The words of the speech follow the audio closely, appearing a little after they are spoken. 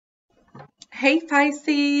Hey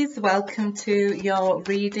Pisces, welcome to your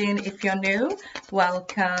reading. If you're new,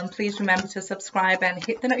 welcome. Please remember to subscribe and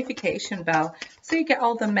hit the notification bell so you get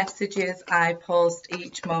all the messages I post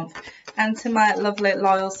each month. And to my lovely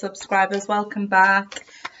loyal subscribers, welcome back.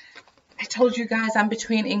 I told you guys I'm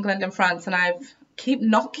between England and France and I've keep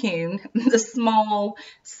knocking the small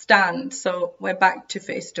stand, so we're back to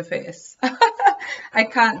face to face. I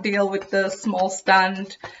can't deal with the small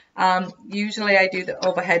stand. Usually I do the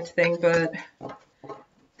overhead thing, but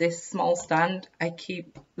this small stand, I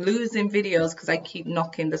keep losing videos because I keep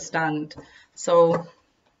knocking the stand. So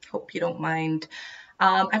hope you don't mind.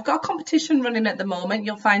 I've got a competition running at the moment.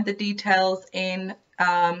 You'll find the details in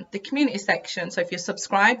the community section. So if you're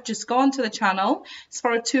subscribed, just go onto the channel. It's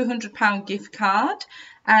for a £200 gift card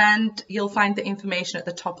and you'll find the information at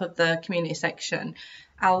the top of the community section.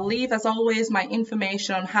 I'll leave, as always, my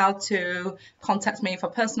information on how to contact me for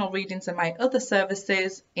personal readings and my other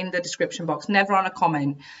services in the description box, never on a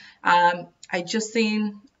comment. I just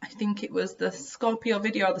seen, I think it was the Scorpio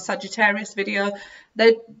video or the Sagittarius video,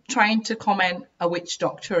 they're trying to comment a witch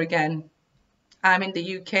doctor again. I'm in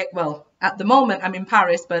the UK, well, at the moment I'm in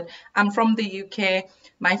Paris, but I'm from the UK.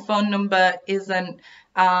 My phone number isn't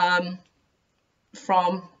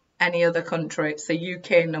from any other country. It's a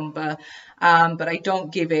UK number, but I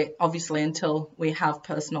don't give it obviously until we have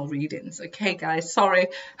personal readings. Okay guys, sorry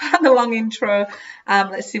the long intro.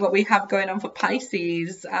 Let's see what we have going on for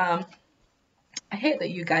Pisces. I hate that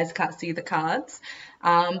you guys can't see the cards,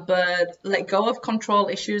 but let go of control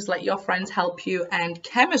issues, let your friends help you, and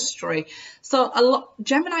chemistry. So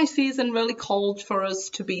Gemini season really called for us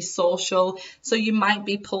to be social, so you might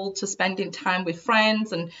be pulled to spending time with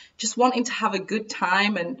friends and just wanting to have a good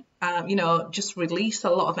time and you know, just release a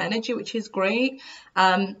lot of energy, which is great.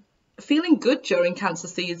 Feeling good during Cancer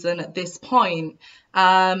season at this point.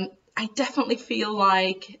 I definitely feel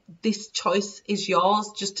like this choice is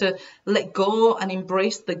yours, just to let go and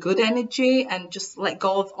embrace the good energy and just let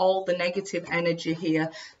go of all the negative energy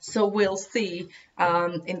here. So we'll see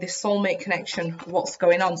in this soulmate connection what's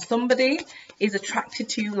going on. Somebody is attracted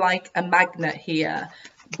to you like a magnet here,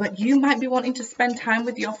 but you might be wanting to spend time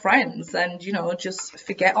with your friends and, you know, just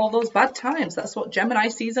forget all those bad times. That's what Gemini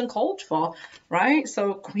season called for, right?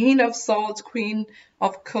 So Queen of Swords, Queen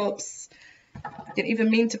of Cups. I didn't even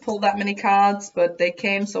mean to pull that many cards, but they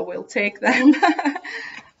came, so we'll take them.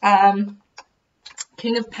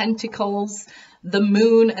 King of Pentacles, the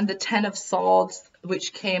Moon, and the Ten of Swords,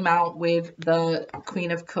 which came out with the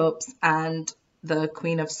Queen of Cups and the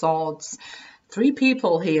Queen of Swords. Three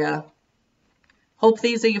people here. Hope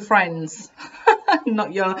these are your friends,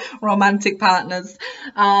 not your romantic partners.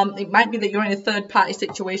 It might be that you're in a third party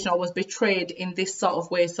situation or was betrayed in this sort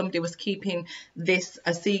of way. Somebody was keeping this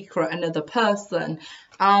a secret, another person.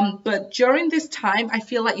 But during this time, I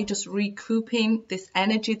feel like you're just recouping this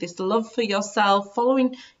energy, this love for yourself,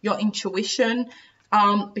 following your intuition,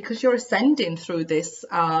 because you're ascending through this,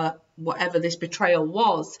 whatever this betrayal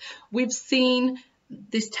was. We've seen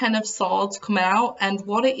this Ten of Swords come out, and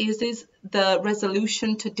what it is the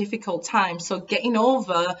resolution to difficult times. So getting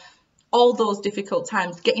over all those difficult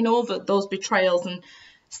times, getting over those betrayals and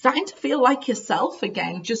starting to feel like yourself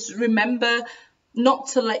again. Just remember not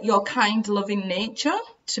to let your kind, loving nature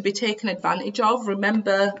to be taken advantage of.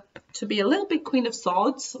 Remember to be a little bit Queen of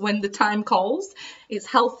Swords when the time calls. It's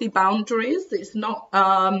healthy boundaries. It's not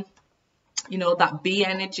you know, that bee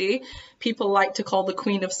energy. People like to call the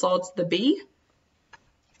Queen of Swords the bee.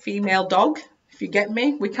 Female dog, if you get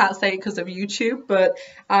me. We can't say it because of YouTube, but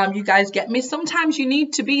you guys get me. Sometimes you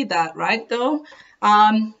need to be that, right, though?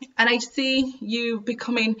 And I see you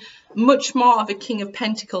becoming much more of a King of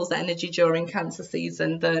Pentacles energy during Cancer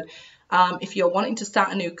season, that if you're wanting to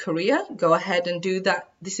start a new career, go ahead and do that.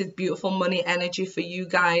 This is beautiful money energy for you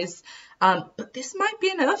guys. But this might be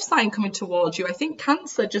an earth sign coming towards you. I think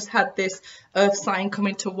Cancer just had this earth sign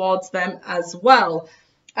coming towards them as well.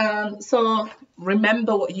 So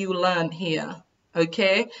remember what you learned here,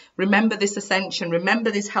 okay? Remember this ascension, remember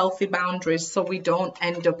this healthy boundaries, so we don't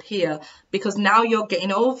end up here, because now you're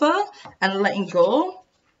getting over and letting go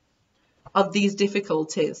of these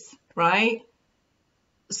difficulties, right?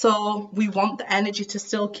 So we want the energy to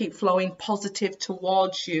still keep flowing positive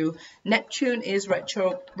towards you. Neptune is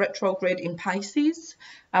retrograde in Pisces.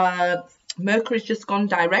 Mercury's just gone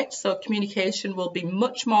direct, so communication will be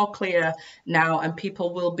much more clear now, and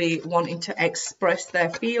people will be wanting to express their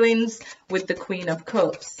feelings with the Queen of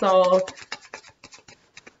Cups. So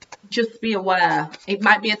just be aware. It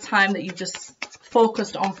might be a time that you just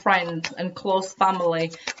focused on friends and close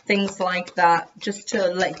family, things like that, just to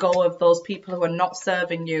let go of those people who are not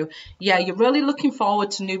serving you. Yeah, you're really looking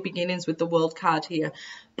forward to new beginnings with the World card here,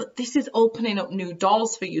 but this is opening up new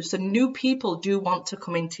doors for you. So new people do want to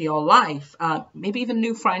come into your life, maybe even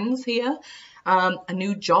new friends here, a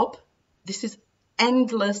new job. This is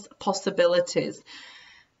endless possibilities.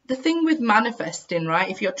 The thing with manifesting,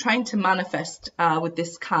 right, if you're trying to manifest with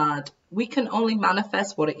this card, we can only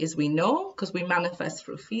manifest what it is we know, because we manifest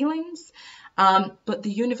through feelings. But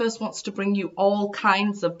the universe wants to bring you all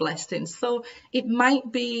kinds of blessings. So it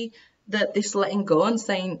might be that this letting go and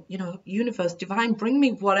saying, you know, universe, divine, bring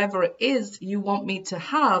me whatever it is you want me to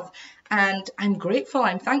have. And I'm grateful,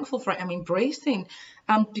 I'm thankful for it, I'm embracing.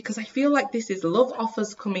 Because I feel like this is love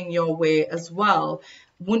offers coming your way as well.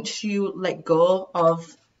 Once you let go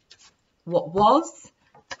of what was,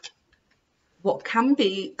 what can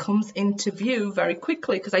be comes into view very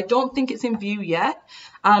quickly, because I don't think it's in view yet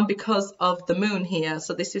because of the moon here.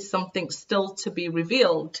 So this is something still to be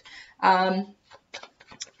revealed.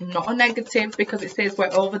 Not a negative, because it says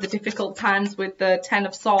we're over the difficult times with the 10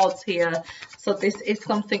 of Swords here. So this is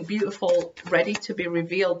something beautiful ready to be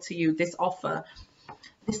revealed to you, this offer.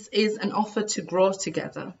 This is an offer to grow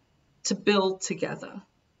together, to build together.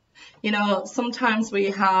 You know, sometimes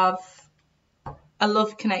we have a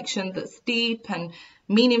love connection that's deep and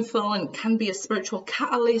meaningful and can be a spiritual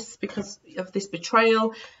catalyst because of this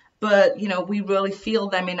betrayal, but you know, we really feel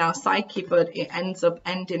them in our psyche, but it ends up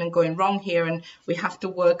ending and going wrong here, and we have to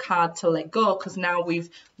work hard to let go, because now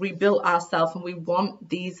we've rebuilt ourselves and we want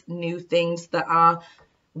these new things that are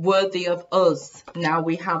worthy of us. Now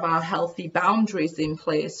we have our healthy boundaries in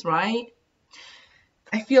place, right?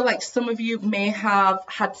 I feel like some of you may have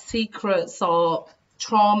had secrets or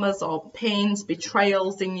traumas or pains,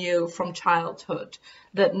 betrayals in you from childhood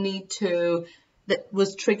that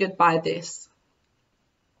was triggered by this.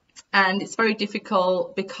 And it's very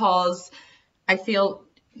difficult, because I feel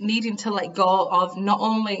needing to let go of not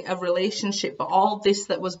only a relationship, but all this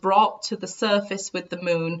that was brought to the surface with the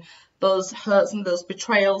moon, those hurts and those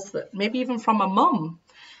betrayals, that maybe even from a mum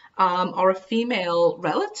or a female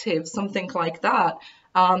relative, something like that.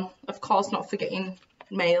 Of course, not forgetting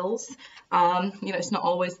males, you know, it's not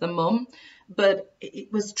always the mum, but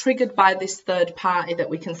it was triggered by this third party that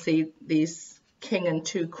we can see, these king and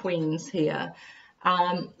two queens here.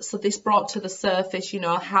 So this brought to the surface, you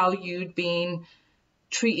know, how you'd been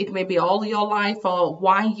treated maybe all your life, or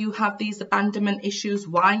why you have these abandonment issues,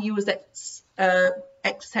 why you was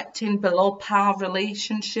accepting below par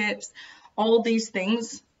relationships, all these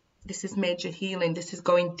things. This is major healing. This is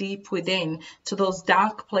going deep within to those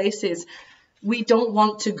dark places we don't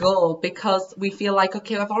want to go, because we feel like,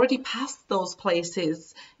 okay, I've already passed those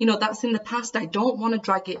places. You know, that's in the past. I don't want to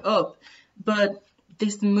drag it up. But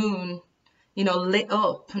this moon, you know, lit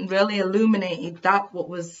up and really illuminated that what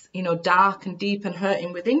was, you know, dark and deep and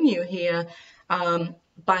hurting within you here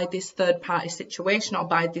by this third party situation, or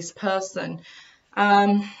by this person.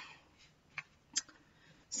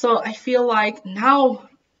 So I feel like now,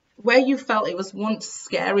 where you felt it was once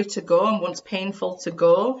scary to go and once painful to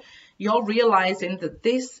go, you're realizing that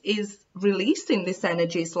this is releasing this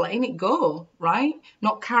energy, it's letting it go, right?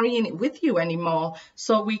 Not carrying it with you anymore.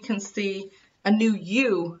 So we can see a new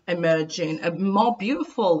you emerging, a more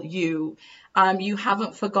beautiful you. You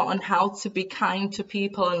haven't forgotten how to be kind to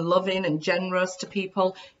people and loving and generous to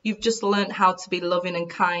people. You've just learned how to be loving and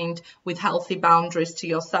kind with healthy boundaries to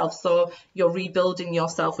yourself. So you're rebuilding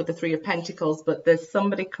yourself with the Three of Pentacles, but there's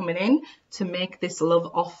somebody coming in to make this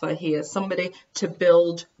love offer here, somebody to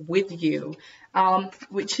build with you,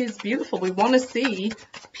 which is beautiful. We want to see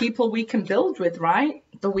people we can build with, right?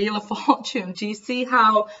 The Wheel of Fortune. Do you see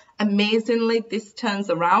how amazingly this turns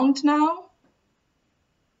around now?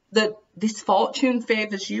 That this fortune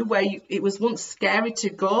favors you, where it was once scary to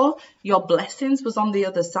go, your blessings was on the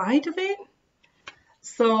other side of it.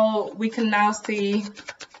 So we can now see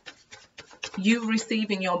you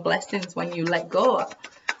receiving your blessings when you let go,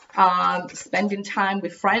 spending time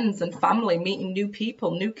with friends and family, meeting new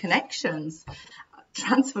people, new connections,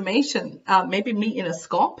 transformation, maybe meeting a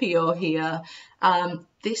Scorpio here.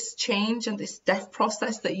 This change and this death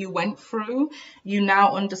process that you went through, you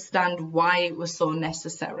now understand why it was so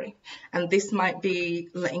necessary. And this might be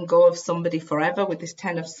letting go of somebody forever with this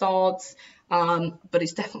 10 of Swords, but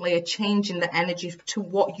it's definitely a change in the energy to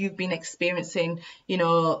what you've been experiencing, you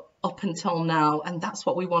know, up until now. And that's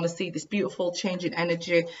what we want to see, this beautiful change in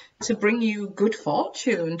energy to bring you good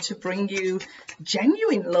fortune, to bring you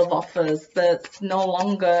genuine love offers that's no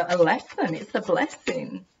longer a lesson, it's a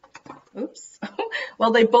blessing. Oops.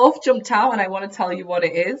 Well, they both jumped out and I want to tell you what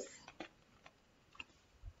it is.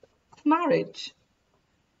 Marriage.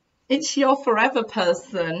 It's your forever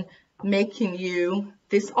person making you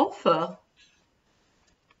this offer.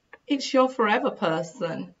 It's your forever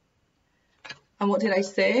person. And what did I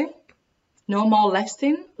say? No more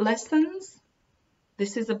lessons.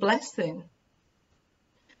 This is a blessing.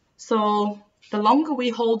 So the longer we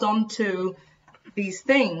hold on to these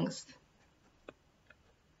things,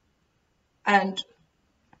 and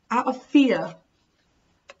out of fear,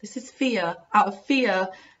 this is fear, out of fear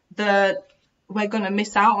that we're going to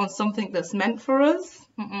miss out on something that's meant for us,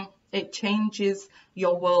 it changes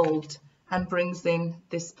your world and brings in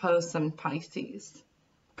this person, Pisces.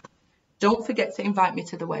 Don't forget to invite me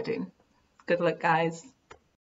to the wedding. Good luck, guys.